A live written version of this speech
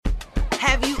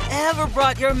Have you ever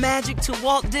brought your magic to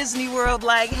Walt Disney World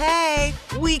like, hey,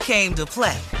 we came to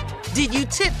play? Did you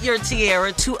tip your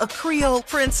tiara to a Creole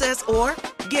princess or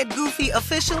get goofy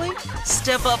officially?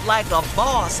 Step up like a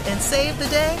boss and save the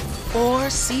day? Or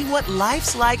see what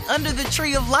life's like under the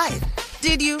tree of life?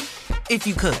 Did you? If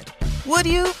you could. Would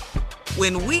you?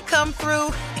 When we come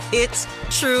through, it's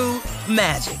true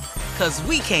magic. 'Cause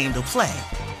we came to play.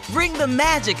 Bring the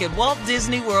magic at Walt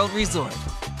Disney World Resort.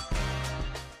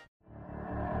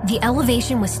 The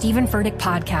Elevation with Stephen Furtick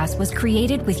podcast was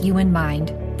created with you in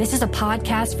mind. This is a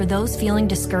podcast for those feeling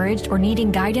discouraged or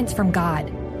needing guidance from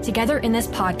God. Together in this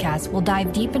podcast, we'll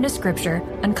dive deep into Scripture,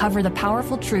 uncover the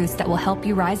powerful truths that will help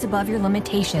you rise above your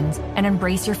limitations and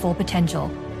embrace your full potential.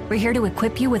 We're here to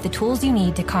equip you with the tools you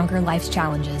need to conquer life's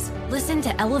challenges. Listen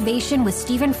to Elevation with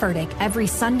Stephen Furtick every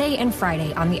Sunday and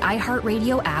Friday on the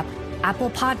iHeartRadio app,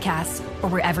 Apple Podcasts, or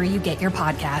wherever you get your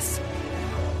podcasts.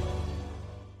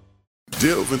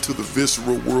 Delve into the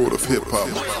visceral world of hip-hop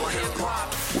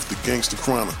with the Gangster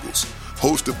Chronicles,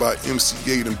 hosted by MC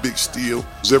Gate and Big Steel.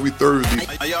 Every Thursday,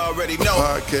 a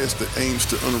podcast that aims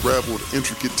to unravel the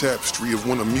intricate tapestry of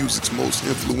one of music's most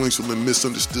influential and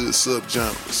misunderstood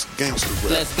subgenres, gangster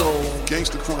rap. Let's go.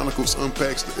 Gangster Chronicles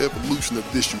unpacks the evolution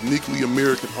of this uniquely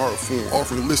American art form,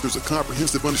 offering listeners a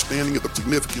comprehensive understanding of the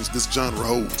significance this genre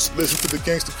holds. Listen to the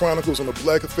Gangster Chronicles on the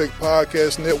Black Effect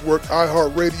Podcast Network,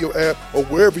 iHeartRadio app, or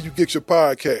wherever you get your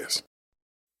podcasts.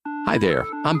 Hi there,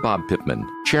 I'm Bob Pittman,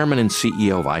 Chairman and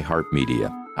CEO of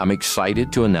iHeartMedia. I'm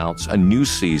excited to announce a new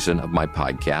season of my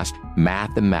podcast,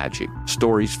 Math and Magic,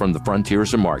 Stories from the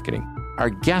Frontiers of Marketing. Our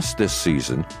guests this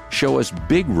season show us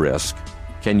big risk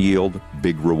can yield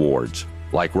big rewards,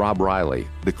 like Rob Riley,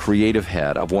 the creative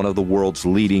head of one of the world's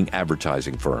leading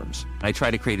advertising firms. I try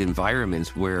to create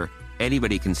environments where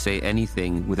anybody can say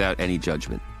anything without any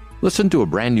judgment. Listen to a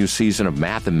brand new season of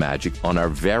Math and Magic on our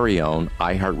very own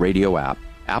iHeartRadio app,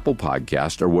 Apple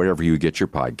Podcast, or wherever you get your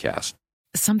podcast.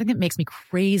 Something that makes me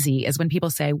crazy is when people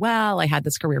say, well, I had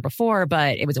this career before,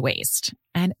 but it was a waste.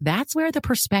 And that's where the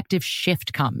perspective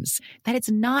shift comes, that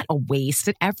it's not a waste,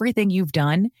 that everything you've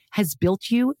done has built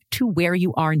you to where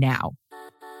you are now.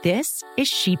 This is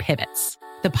She Pivots,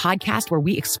 the podcast where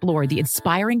we explore the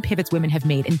inspiring pivots women have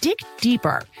made and dig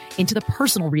deeper into the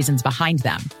personal reasons behind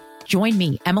them. Join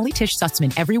me, Emily Tish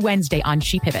Sussman, every Wednesday on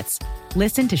She Pivots.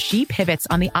 Listen to She Pivots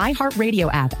on the iHeartRadio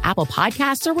app, Apple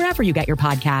Podcasts, or wherever you get your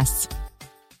podcasts.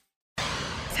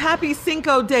 Happy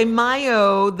Cinco de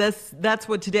Mayo. That's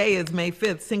what today is, May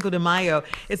 5th, Cinco de Mayo.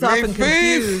 It's often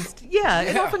confused. Yeah,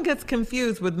 it often gets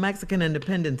confused with Mexican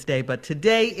Independence Day, but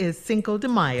today is Cinco de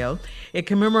Mayo. It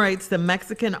commemorates the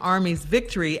Mexican Army's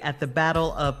victory at the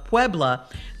Battle of Puebla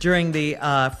during the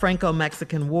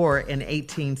Franco-Mexican War in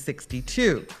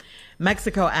 1862.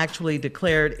 Mexico actually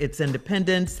declared its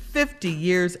independence 50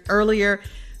 years earlier.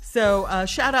 So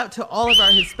shout out to all of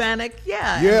our Hispanic,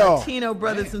 and Latino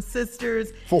brothers and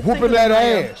sisters. For whooping that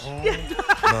ass.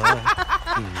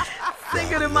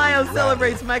 Cinco de Mayo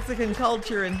celebrates Mexican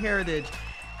culture and heritage.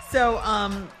 So,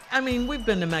 we've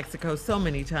been to Mexico so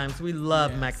many times. We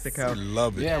love Mexico. We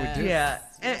love it. Yeah, we do. Yeah.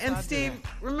 And Steve,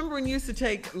 remember when you used to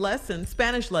take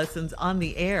Spanish lessons on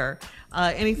the air?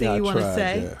 Anything you want to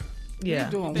say?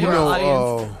 Yeah. For our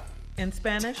audience in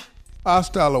Spanish?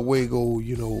 Hasta luego,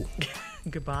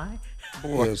 Goodbye.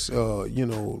 Yes,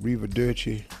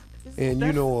 Arrivederci. And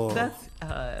that's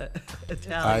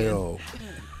Italian.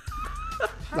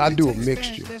 I do a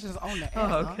mixture.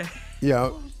 Okay.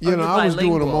 Yeah, I was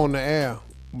doing them on the air.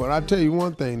 But I tell you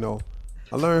one thing though,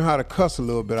 I learned how to cuss a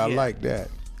little bit. I like that.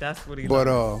 That's what he But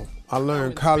learned. I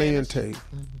learned caliente.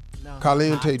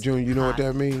 Caliente, Junior, you know what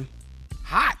that means?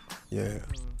 Hot. Yeah.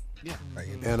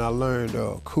 And I learned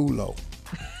culo.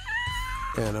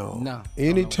 And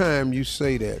anytime you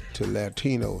say that to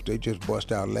Latinos, they just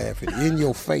bust out laughing in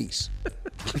your face.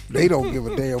 They don't give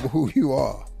a damn who you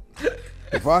are.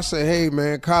 If I say, hey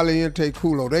man, caliente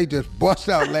culo, they just bust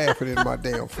out laughing in my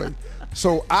damn face.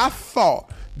 So I thought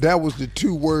that was the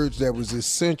two words that was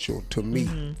essential to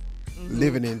me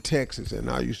living in Texas.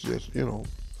 And I used to just,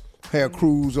 have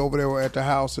crews over there at the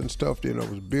house and stuff. There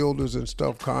was builders and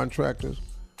stuff, contractors,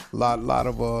 a lot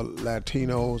of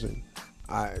Latinos, and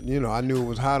I knew it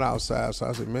was hot outside, so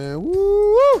I said, man,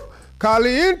 woo,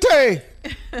 caliente.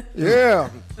 Yeah.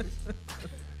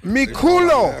 Mi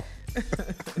culo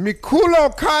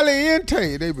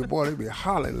caliente. They be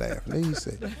hollering laughing. He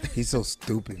said, he's so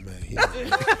stupid, man.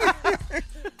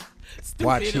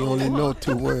 Watch, he only know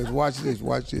two words. Watch this.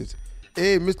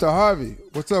 Hey, Mr. Harvey,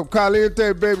 what's up?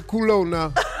 Caliente, baby, culo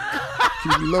now.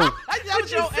 Keep it low.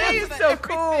 He's so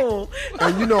cool.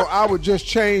 And I would just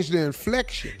change the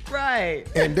inflection. Right.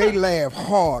 And they laugh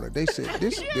harder. They said,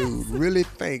 this dude really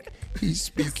think he's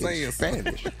speaking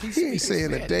Spanish. He ain't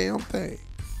saying a damn thing.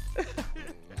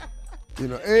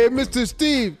 Hey, Mr.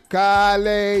 Steve,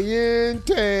 caliente.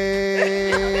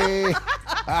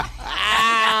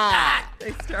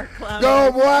 They start clowning.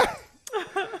 Go, boy.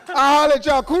 I'll holler at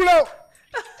y'all. Cool out.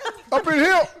 Up in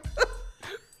here.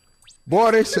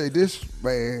 Boy, they say this,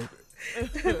 man.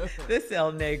 This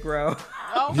El Negro.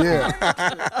 Okay.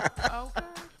 Yeah.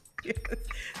 Okay.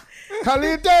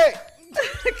 Caliente.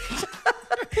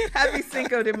 Happy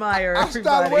Cinco de Mayo,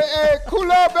 everybody. Hey,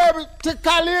 cool out, baby.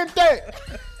 Caliente.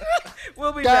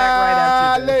 We'll be back right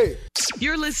after this.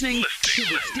 You're listening to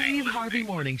the Steve Harvey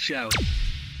Morning Show.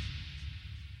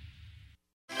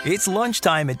 It's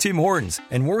lunchtime at Tim Hortons,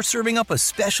 and we're serving up a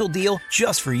special deal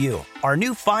just for you. Our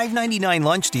new $5.99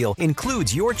 lunch deal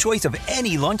includes your choice of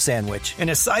any lunch sandwich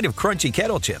and a side of crunchy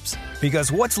kettle chips.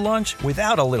 Because what's lunch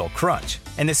without a little crunch?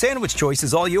 And the sandwich choice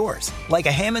is all yours, like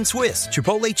a ham and Swiss,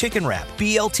 Chipotle chicken wrap,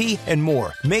 BLT, and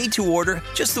more, made to order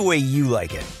just the way you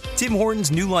like it. Tim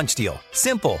Hortons' new lunch deal.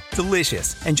 Simple,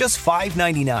 delicious, and just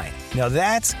 $5.99. Now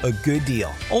that's a good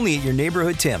deal. Only at your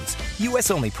neighborhood Tim's. U.S.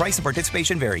 only. Price and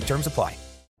participation vary. Terms apply.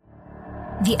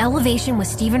 The Elevation with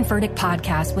Stephen Furtick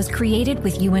podcast was created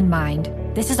with you in mind.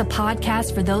 This is a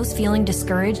podcast for those feeling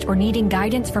discouraged or needing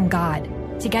guidance from God.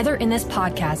 Together in this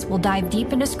podcast, we'll dive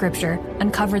deep into Scripture,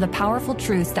 uncover the powerful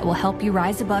truths that will help you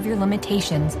rise above your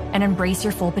limitations and embrace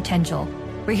your full potential.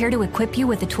 We're here to equip you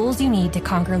with the tools you need to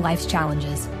conquer life's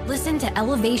challenges. Listen to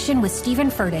Elevation with Stephen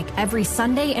Furtick every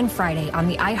Sunday and Friday on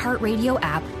the iHeartRadio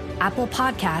app, Apple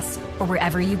Podcasts, or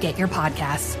wherever you get your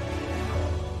podcasts.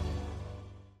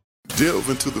 Delve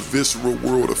into the visceral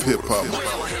world of hip-hop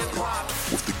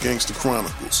with the Gangster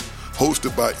Chronicles,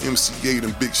 hosted by MC8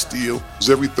 and Big Steel.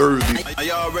 Every Thursday, a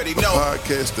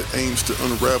podcast that aims to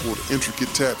unravel the intricate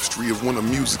tapestry of one of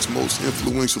music's most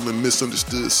influential and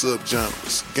misunderstood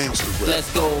subgenres, gangster rap.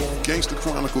 Let's go. Gangster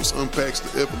Chronicles unpacks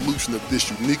the evolution of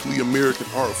this uniquely American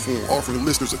art form, offering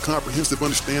listeners a comprehensive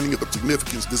understanding of the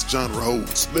significance this genre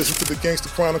holds. Listen to the Gangster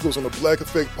Chronicles on the Black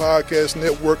Effect Podcast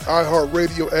Network,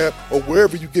 iHeartRadio app, or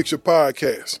wherever you get your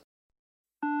podcasts.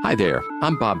 Hi there,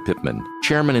 I'm Bob Pittman,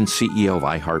 Chairman and CEO of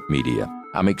iHeartMedia.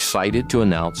 I'm excited to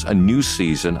announce a new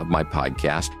season of my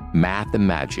podcast, Math and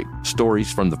Magic,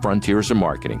 Stories from the Frontiers of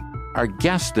Marketing. Our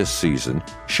guests this season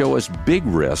show us big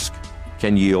risk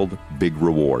can yield big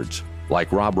rewards,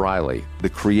 like Rob Riley, the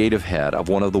creative head of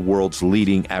one of the world's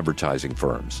leading advertising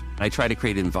firms. I try to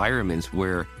create environments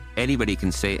where anybody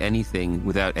can say anything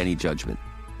without any judgment.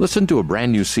 Listen to a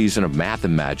brand new season of Math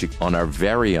and Magic on our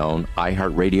very own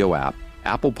iHeartRadio app,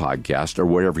 Apple Podcast, or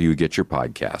wherever you get your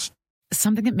podcast.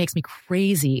 Something that makes me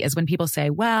crazy is when people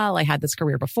say, well, I had this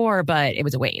career before, but it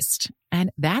was a waste. And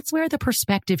that's where the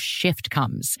perspective shift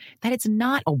comes, that it's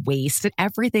not a waste, that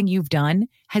everything you've done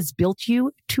has built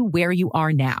you to where you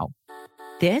are now.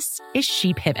 This is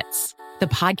She Pivots, the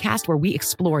podcast where we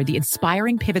explore the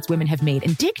inspiring pivots women have made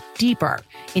and dig deeper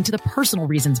into the personal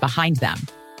reasons behind them.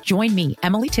 Join me,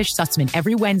 Emily Tish Sussman,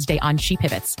 every Wednesday on She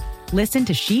Pivots. Listen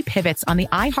to She Pivots on the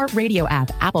iHeartRadio app,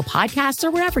 Apple Podcasts,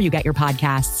 or wherever you get your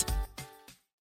podcasts.